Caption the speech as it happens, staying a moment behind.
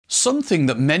Something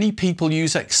that many people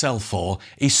use Excel for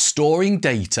is storing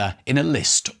data in a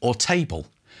list or table.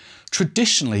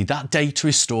 Traditionally, that data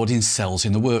is stored in cells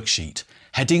in the worksheet,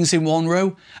 headings in one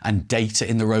row and data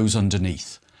in the rows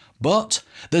underneath. But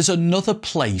there's another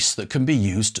place that can be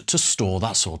used to store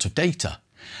that sort of data,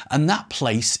 and that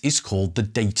place is called the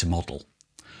data model.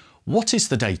 What is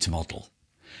the data model?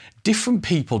 Different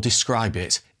people describe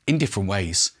it in different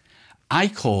ways. I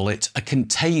call it a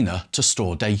container to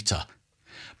store data.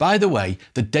 By the way,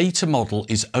 the data model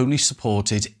is only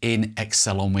supported in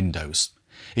Excel on Windows.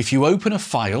 If you open a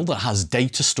file that has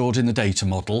data stored in the data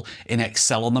model in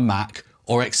Excel on the Mac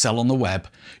or Excel on the web,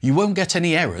 you won't get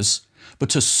any errors,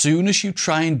 but as soon as you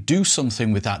try and do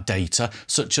something with that data,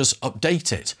 such as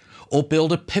update it or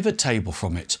build a pivot table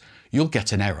from it, you'll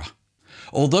get an error.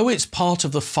 Although it's part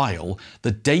of the file,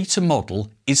 the data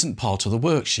model isn't part of the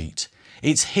worksheet.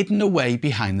 It's hidden away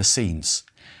behind the scenes,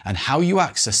 and how you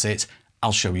access it,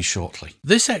 I'll show you shortly.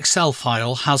 This Excel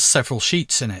file has several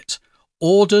sheets in it: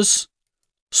 orders,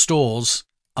 stores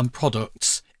and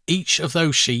products. Each of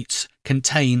those sheets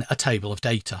contain a table of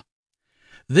data.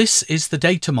 This is the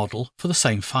data model for the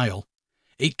same file.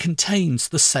 It contains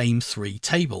the same three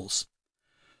tables.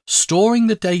 Storing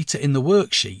the data in the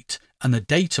worksheet and the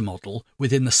data model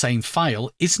within the same file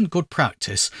isn't good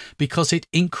practice because it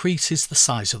increases the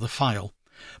size of the file.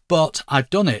 But I've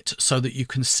done it so that you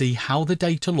can see how the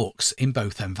data looks in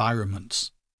both environments.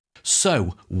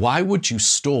 So why would you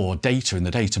store data in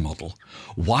the data model?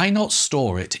 Why not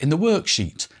store it in the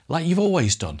worksheet like you've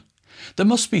always done? There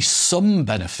must be some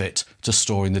benefit to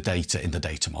storing the data in the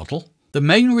data model. The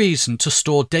main reason to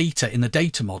store data in the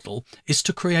data model is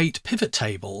to create pivot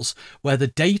tables where the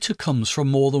data comes from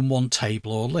more than one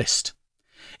table or list.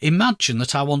 Imagine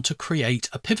that I want to create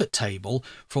a pivot table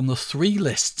from the three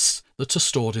lists that are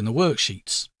stored in the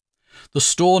worksheets. The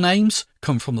store names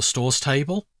come from the stores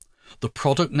table, the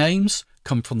product names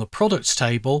come from the products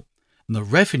table, and the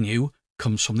revenue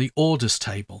comes from the orders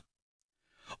table.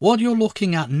 What you're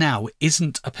looking at now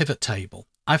isn't a pivot table.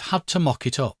 I've had to mock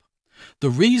it up.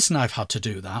 The reason I've had to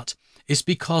do that is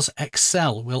because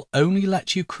Excel will only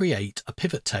let you create a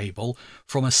pivot table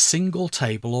from a single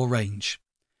table or range.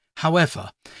 However,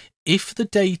 if the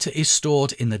data is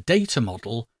stored in the data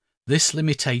model, this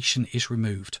limitation is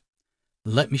removed.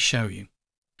 Let me show you.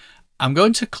 I'm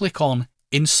going to click on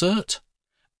Insert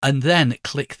and then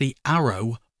click the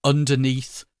arrow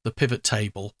underneath the pivot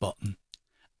table button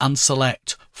and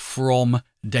select From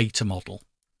Data Model.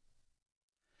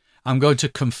 I'm going to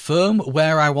confirm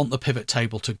where I want the pivot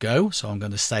table to go. So I'm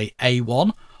going to say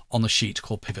A1 on the sheet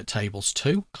called Pivot Tables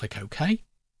 2. Click OK.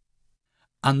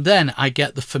 And then I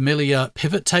get the familiar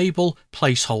pivot table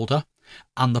placeholder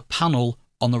and the panel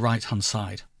on the right hand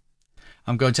side.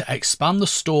 I'm going to expand the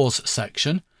stores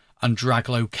section and drag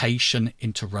location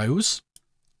into rows.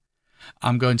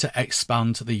 I'm going to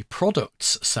expand the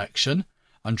products section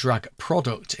and drag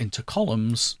product into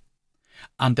columns,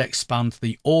 and expand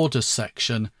the orders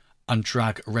section and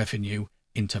drag revenue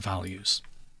into values.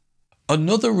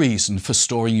 Another reason for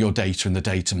storing your data in the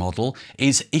data model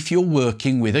is if you're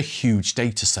working with a huge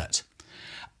data set.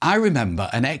 I remember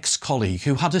an ex-colleague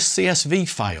who had a CSV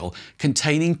file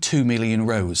containing 2 million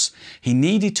rows. He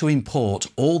needed to import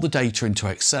all the data into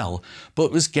Excel,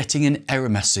 but was getting an error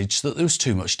message that there was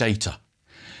too much data.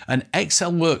 An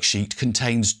Excel worksheet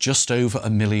contains just over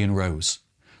 1 million rows.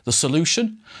 The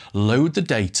solution? Load the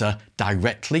data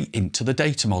directly into the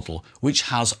data model, which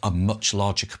has a much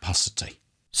larger capacity.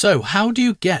 So how do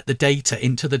you get the data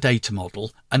into the data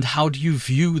model, and how do you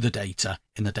view the data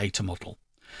in the data model?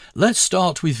 Let's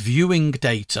start with viewing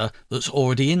data that's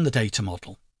already in the data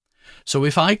model. So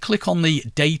if I click on the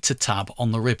Data tab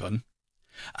on the ribbon,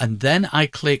 and then I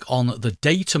click on the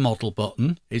Data Model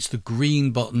button, it's the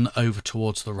green button over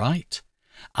towards the right,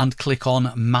 and click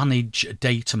on Manage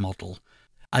Data Model.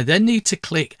 I then need to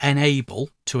click Enable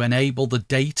to enable the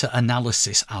Data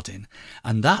Analysis add-in,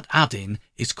 and that add-in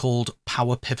is called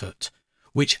Power Pivot,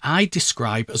 which I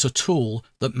describe as a tool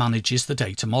that manages the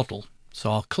data model. So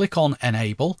I'll click on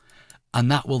Enable, and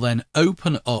that will then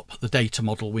open up the data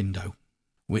model window,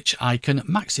 which I can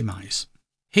maximize.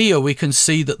 Here we can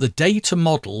see that the data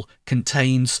model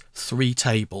contains three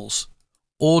tables: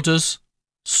 orders,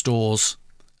 stores,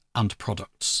 and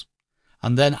products.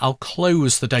 And then I'll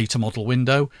close the data model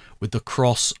window with the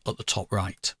cross at the top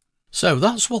right. So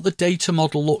that's what the data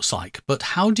model looks like, but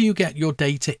how do you get your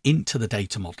data into the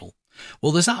data model?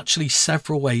 Well, there's actually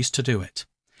several ways to do it.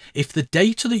 If the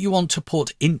data that you want to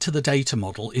put into the data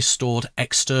model is stored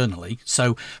externally,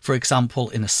 so for example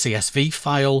in a CSV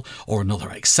file or another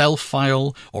Excel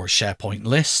file or a SharePoint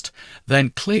list,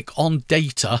 then click on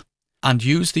Data and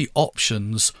use the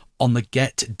options on the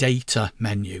Get Data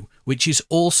menu, which is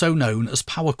also known as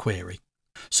Power Query.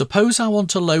 Suppose I want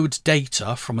to load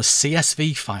data from a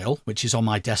CSV file, which is on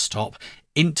my desktop,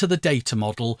 into the data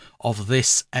model of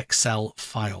this Excel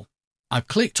file. I've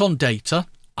clicked on Data,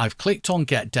 I've clicked on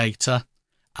Get Data,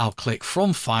 I'll click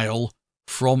From File,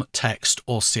 From Text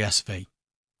or CSV.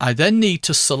 I then need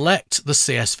to select the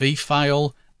CSV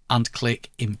file and click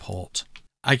Import.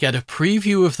 I get a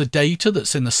preview of the data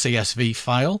that's in the CSV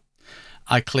file.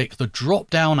 I click the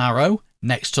drop-down arrow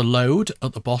next to Load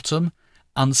at the bottom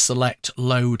and select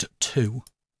Load To.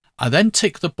 I then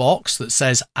tick the box that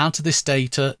says Add this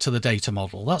data to the data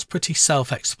model. That's pretty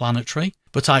self-explanatory,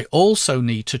 but I also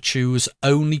need to choose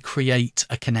Only Create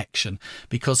a Connection,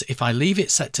 because if I leave it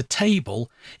set to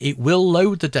Table, it will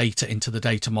load the data into the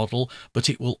data model, but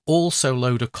it will also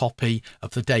load a copy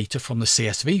of the data from the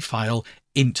CSV file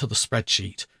into the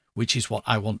spreadsheet, which is what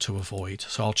I want to avoid.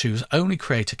 So I'll choose Only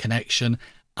Create a Connection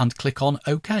and click on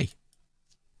OK.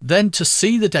 Then to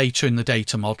see the data in the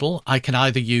data model, I can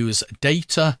either use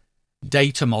Data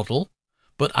Model,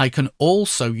 but I can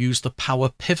also use the Power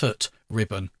Pivot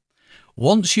ribbon.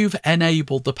 Once you've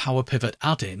enabled the Power Pivot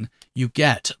add-in, you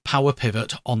get Power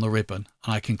Pivot on the ribbon.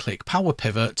 And I can click Power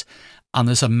Pivot and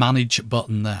there's a Manage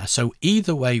button there. So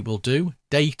either way will do,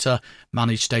 Data,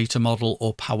 Manage Data Model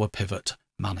or Power Pivot,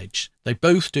 Manage. They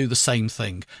both do the same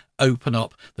thing. Open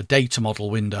up the data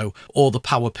model window or the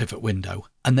Power Pivot window.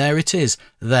 And there it is.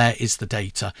 There is the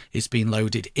data. It's been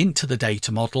loaded into the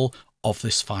data model of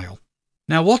this file.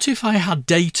 Now, what if I had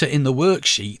data in the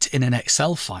worksheet in an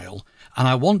Excel file and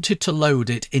I wanted to load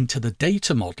it into the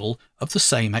data model of the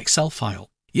same Excel file?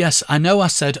 Yes, I know I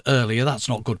said earlier that's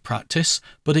not good practice,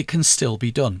 but it can still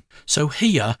be done. So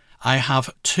here I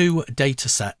have two data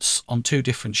sets on two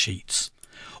different sheets.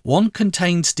 One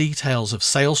contains details of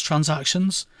sales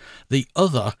transactions, the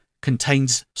other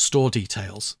contains store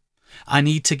details. I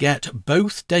need to get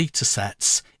both data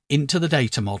sets into the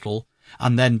data model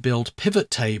and then build pivot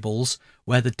tables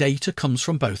where the data comes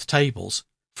from both tables.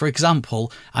 For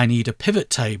example, I need a pivot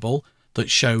table that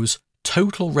shows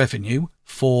total revenue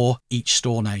for each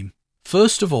store name.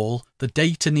 First of all, the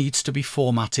data needs to be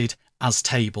formatted as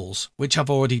tables, which I've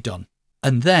already done.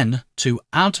 And then to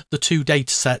add the two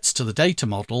data sets to the data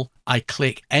model, I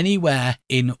click anywhere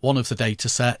in one of the data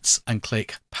sets and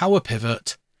click Power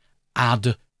Pivot,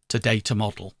 Add to Data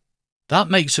Model. That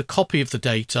makes a copy of the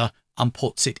data and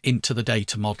puts it into the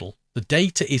data model. The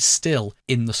data is still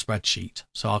in the spreadsheet.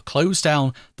 So I'll close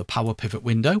down the Power Pivot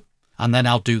window and then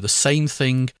I'll do the same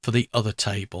thing for the other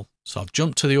table. So I've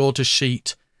jumped to the orders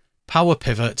sheet, Power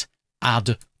Pivot,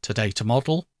 Add to Data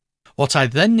Model. What I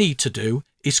then need to do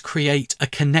is create a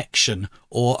connection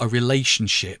or a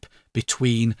relationship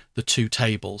between the two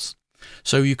tables.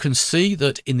 So you can see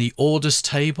that in the orders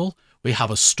table, we have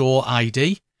a store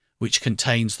ID, which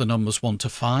contains the numbers 1 to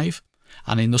 5.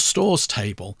 And in the stores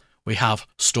table, we have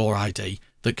store ID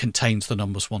that contains the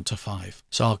numbers 1 to 5.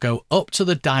 So I'll go up to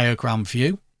the diagram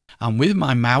view and with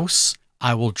my mouse,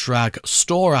 I will drag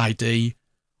store ID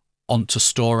onto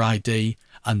store ID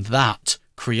and that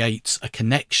creates a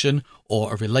connection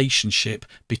or a relationship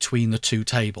between the two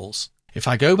tables. If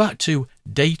I go back to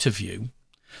data view,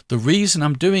 the reason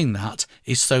I'm doing that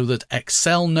is so that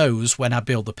Excel knows when I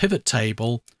build the pivot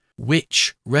table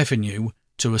which revenue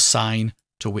to assign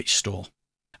to which store.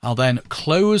 I'll then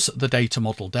close the data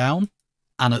model down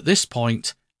and at this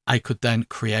point I could then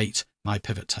create my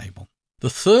pivot table. The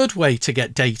third way to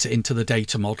get data into the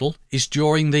data model is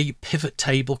during the pivot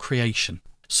table creation.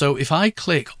 So if I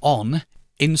click on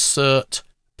Insert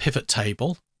Pivot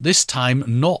Table, this time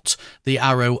not the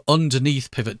arrow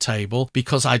underneath pivot table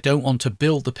because I don't want to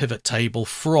build the pivot table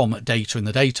from data in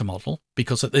the data model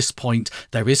because at this point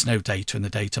there is no data in the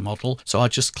data model. So I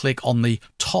just click on the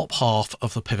top half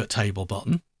of the pivot table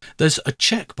button. There's a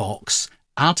checkbox,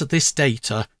 Add this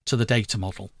data to the data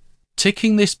model.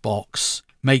 Ticking this box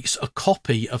makes a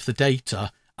copy of the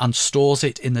data and stores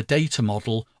it in the data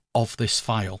model of this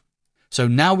file. So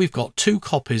now we've got two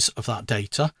copies of that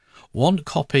data. One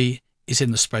copy is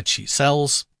in the spreadsheet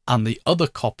cells and the other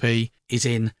copy is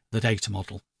in the data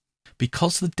model.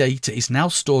 Because the data is now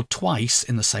stored twice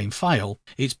in the same file,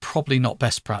 it's probably not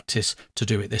best practice to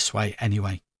do it this way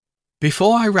anyway.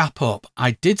 Before I wrap up,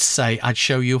 I did say I'd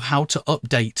show you how to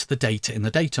update the data in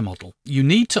the data model. You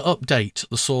need to update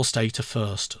the source data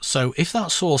first. So if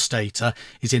that source data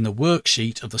is in the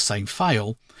worksheet of the same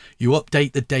file, you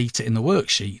update the data in the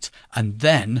worksheet and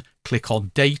then click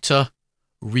on Data,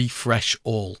 Refresh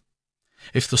All.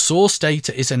 If the source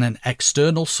data is in an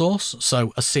external source,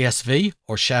 so a CSV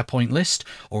or SharePoint list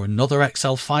or another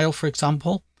Excel file, for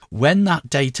example, When that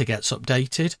data gets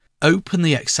updated, open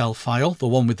the Excel file, the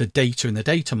one with the data in the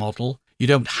data model. You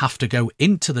don't have to go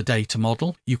into the data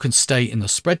model. You can stay in the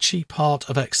spreadsheet part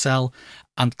of Excel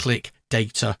and click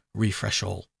Data Refresh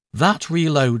All. That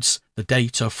reloads the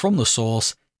data from the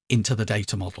source into the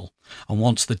data model. And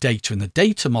once the data in the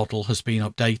data model has been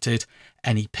updated,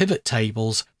 any pivot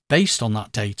tables based on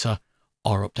that data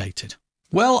are updated.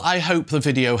 Well, I hope the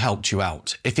video helped you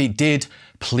out. If it did,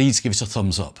 please give it a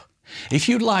thumbs up. If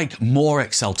you'd like more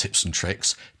Excel tips and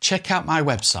tricks, check out my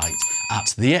website at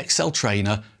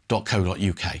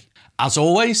theexceltrainer.co.uk. As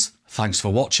always, thanks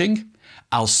for watching.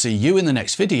 I'll see you in the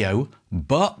next video,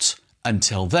 but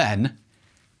until then,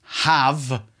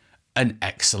 have an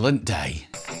excellent day.